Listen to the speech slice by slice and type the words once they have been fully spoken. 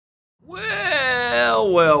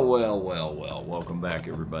Well, welcome back,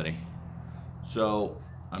 everybody. So,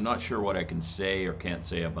 I'm not sure what I can say or can't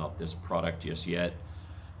say about this product just yet.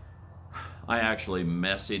 I actually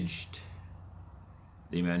messaged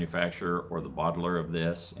the manufacturer or the bottler of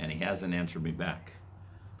this, and he hasn't answered me back.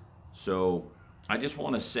 So, I just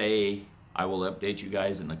want to say I will update you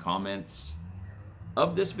guys in the comments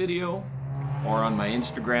of this video or on my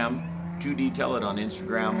Instagram. To detail it on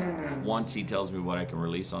Instagram once he tells me what I can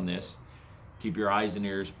release on this. Keep your eyes and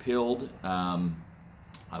ears peeled.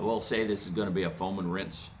 I will say this is going to be a foam and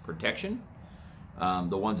rinse protection.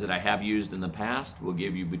 The ones that I have used in the past will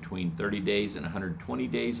give you between 30 days and 120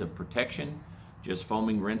 days of protection, just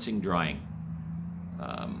foaming, rinsing, drying.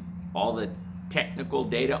 All the technical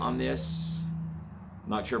data on this, I'm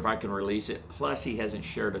not sure if I can release it. Plus, he hasn't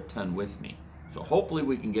shared a ton with me. So hopefully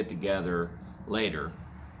we can get together later,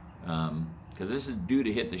 because this is due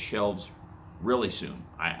to hit the shelves really soon.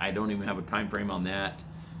 I don't even have a time frame on that.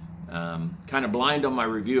 Kind of blind on my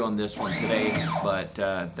review on this one today, but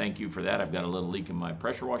thank you for that. I've got a little leak in my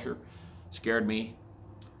pressure washer. Scared me.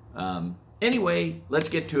 Anyway, let's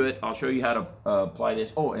get to it. I'll show you how to apply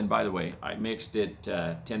this. Oh, and by the way, I mixed it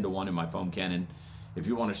 10 to 1 in my foam cannon. If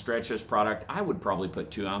you want to stretch this product, I would probably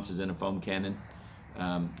put 2 ounces in a foam cannon.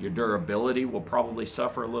 Your durability will probably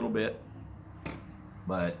suffer a little bit,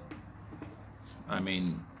 but I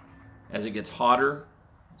mean, as it gets hotter,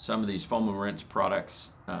 some of these foam and rinse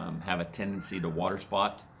products have a tendency to water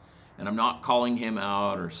spot. And I'm not calling him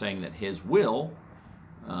out or saying that his will,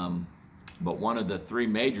 but one of the 3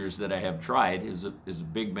 majors that I have tried is a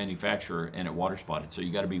big manufacturer, and it water spotted. So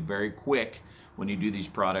you got to be very quick when you do these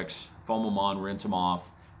products. Foam them on, rinse them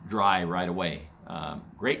off, dry right away.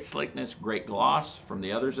 Great slickness, great gloss from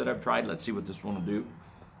the others that I've tried. Let's see what this one will do.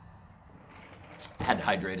 Had to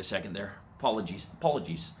hydrate a second there.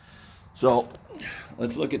 Apologies. So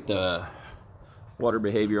let's look at the water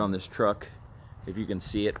behavior on this truck. If you can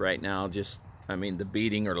see it right now, just, I mean, the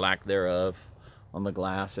beading or lack thereof on the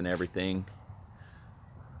glass and everything.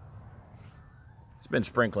 It's been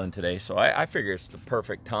sprinkling today, so I figure it's the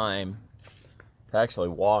perfect time to actually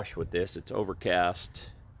wash with this. It's overcast.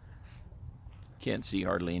 Can't see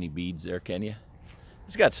hardly any beads there, can you?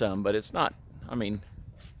 It's got some, but it's not, I mean,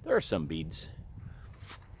 there are some beads.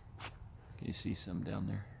 Can you see some down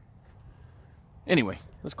there? Anyway,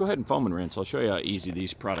 let's go ahead and foam and rinse. I'll show you how easy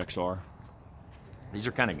these products are. These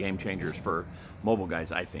are kind of game changers for mobile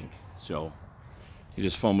guys, I think. So you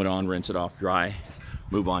just foam it on, rinse it off, dry,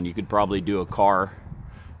 move on. You could probably do a car,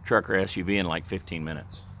 truck, or SUV in like 15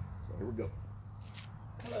 minutes. So here we go.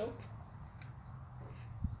 Hello.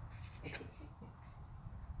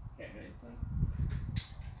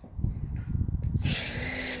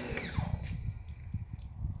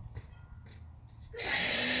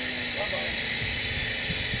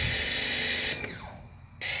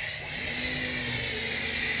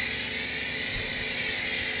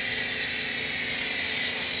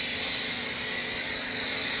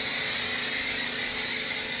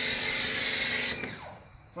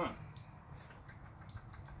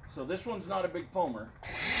 So this one's not a big foamer.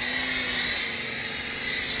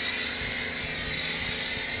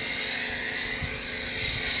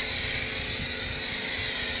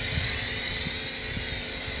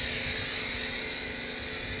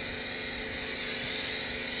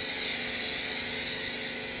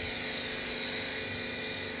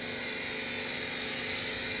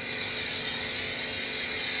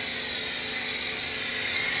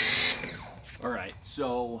 All right,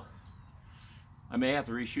 so I may have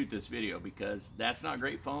to reshoot this video because that's not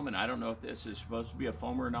great foam, and I don't know if this is supposed to be a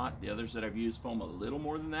foamer or not. The others that I've used foam a little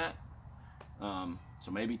more than that.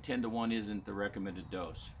 So maybe 10 to 1 isn't the recommended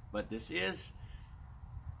dose. But this is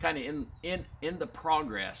kind of in the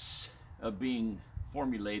progress of being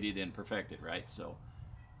formulated and perfected, right? So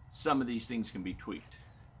some of these things can be tweaked.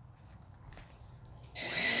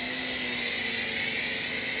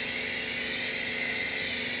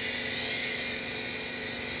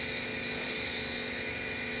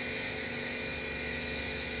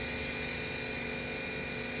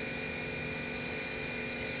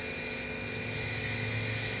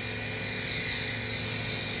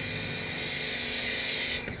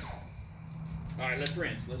 All right, let's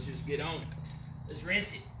rinse. Let's just get on it. Let's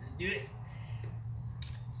rinse it. Let's do it.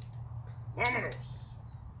 Vámonos.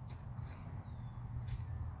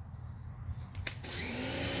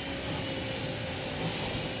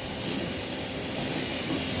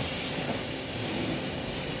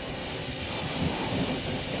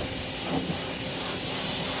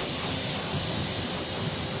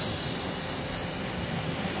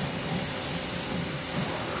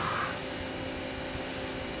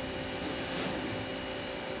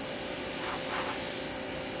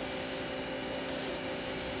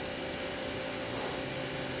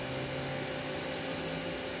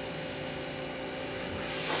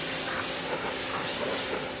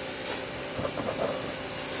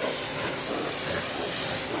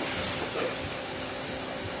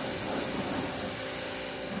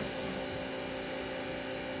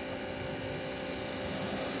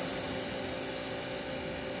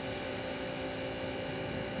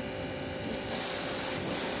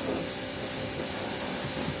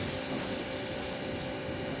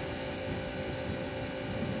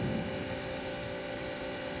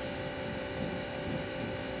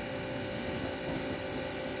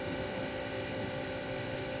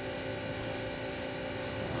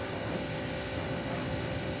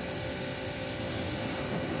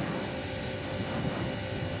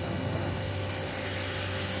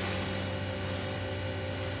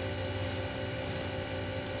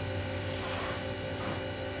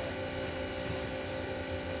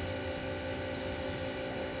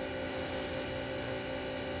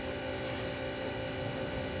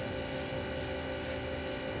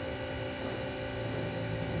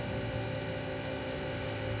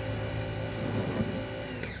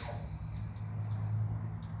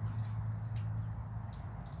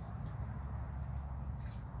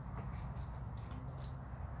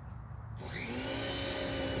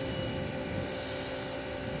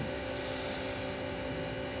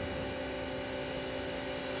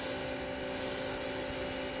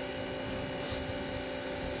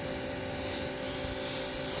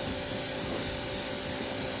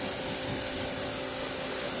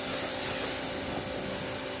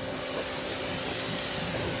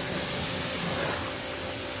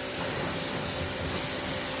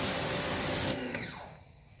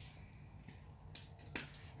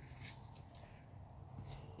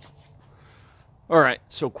 All right,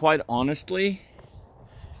 so quite honestly,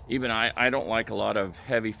 even I don't like a lot of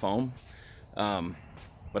heavy foam,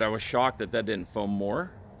 but I was shocked that that didn't foam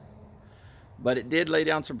more. But it did lay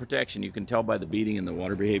down some protection. You can tell by the beading and the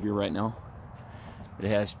water behavior right now. It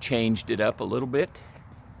has changed it up a little bit.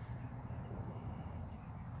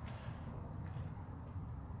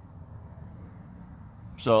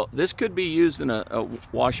 So this could be used in a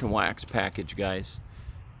wash and wax package, guys.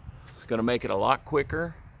 It's gonna make it a lot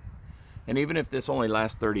quicker. And even if this only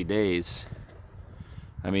lasts 30 days,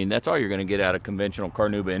 I mean, that's all you're gonna get out of conventional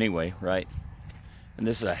carnauba anyway, right? And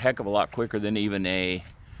this is a heck of a lot quicker than even a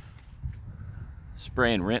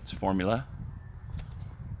spray and rinse formula.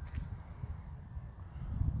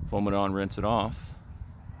 Foam it on, rinse it off.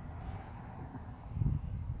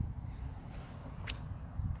 I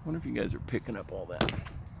wonder if you guys are picking up all that.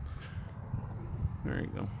 There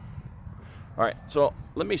you go. All right, so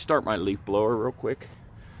let me start my leaf blower real quick.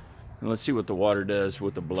 And let's see what the water does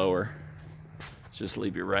with the blower. Let's just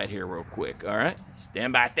leave you right here real quick, all right?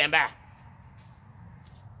 Stand by, stand by.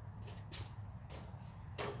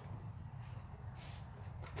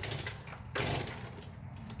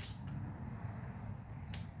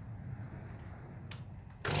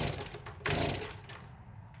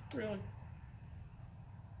 Really?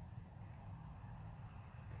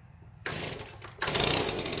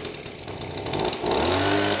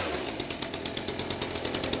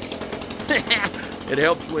 It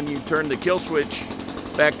helps when you turn the kill switch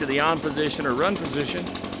back to the on position or run position.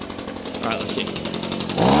 All right, let's see.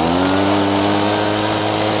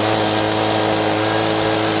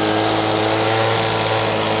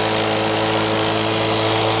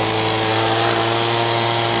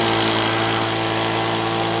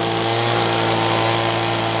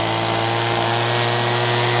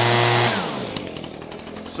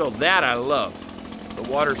 So that I love. The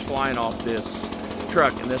water's flying off this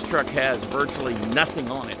truck, and this truck has virtually nothing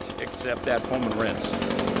on it except that foam and rinse.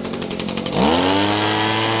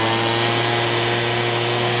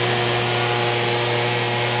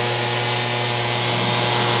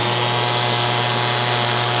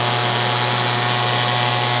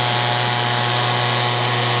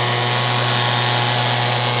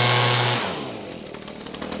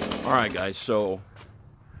 All right, guys, so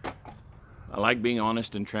I like being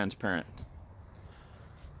honest and transparent.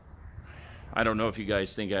 I don't know if you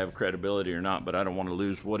guys think I have credibility or not, but I don't want to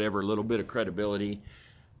lose whatever little bit of credibility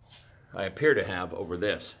I appear to have over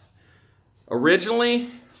this. Originally,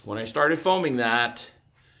 when I started foaming that,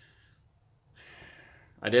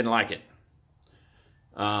 I didn't like it.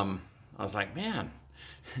 I was like, man,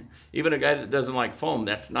 even a guy that doesn't like foam,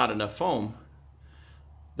 that's not enough foam.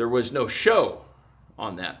 There was no show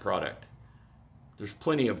on that product. There's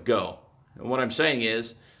plenty of go. And what I'm saying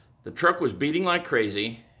is, the truck was beating like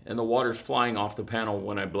crazy, and the water's flying off the panel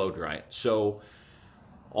when I blow dry it. So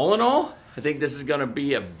all in all, I think this is gonna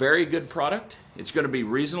be a very good product. It's gonna be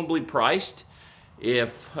reasonably priced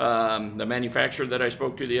if the manufacturer that I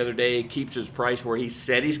spoke to the other day keeps his price where he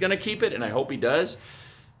said he's gonna keep it, and I hope he does,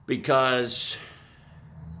 because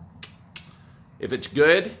if it's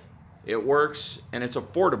good, it works, and it's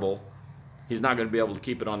affordable, he's not gonna be able to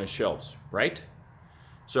keep it on his shelves, right?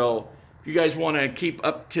 So if you guys wanna keep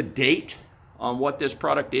up to date on what this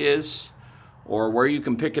product is or where you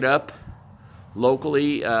can pick it up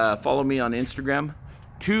locally, follow me on Instagram.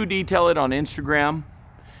 Detail It on Instagram,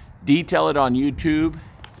 Detail It on YouTube,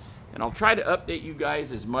 and I'll try to update you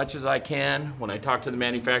guys as much as I can when I talk to the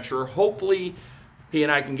manufacturer. Hopefully he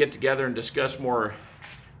and I can get together and discuss more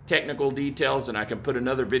technical details, and I can put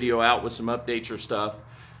another video out with some updates or stuff.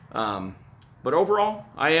 But overall,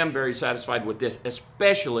 I am very satisfied with this,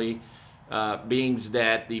 especially being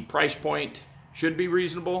that the price point should be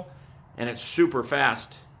reasonable, and it's super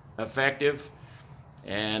fast, effective.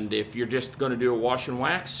 And if you're just going to do a wash and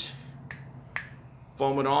wax,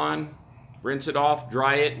 foam it on, rinse it off,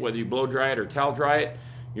 dry it, whether you blow dry it or towel dry it,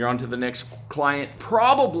 you're on to the next client.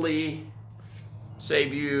 Probably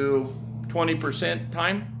save you 20%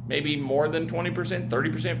 time, maybe more than 20%,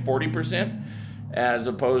 30%, 40%, as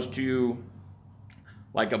opposed to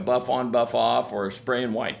like a buff on, buff off, or a spray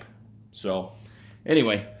and wipe. So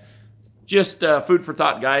anyway, just food for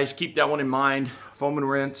thought, guys. Keep that one in mind. Foam and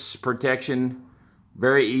rinse, protection,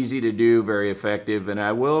 very easy to do, very effective, and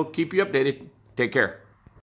I will keep you updated. Take care.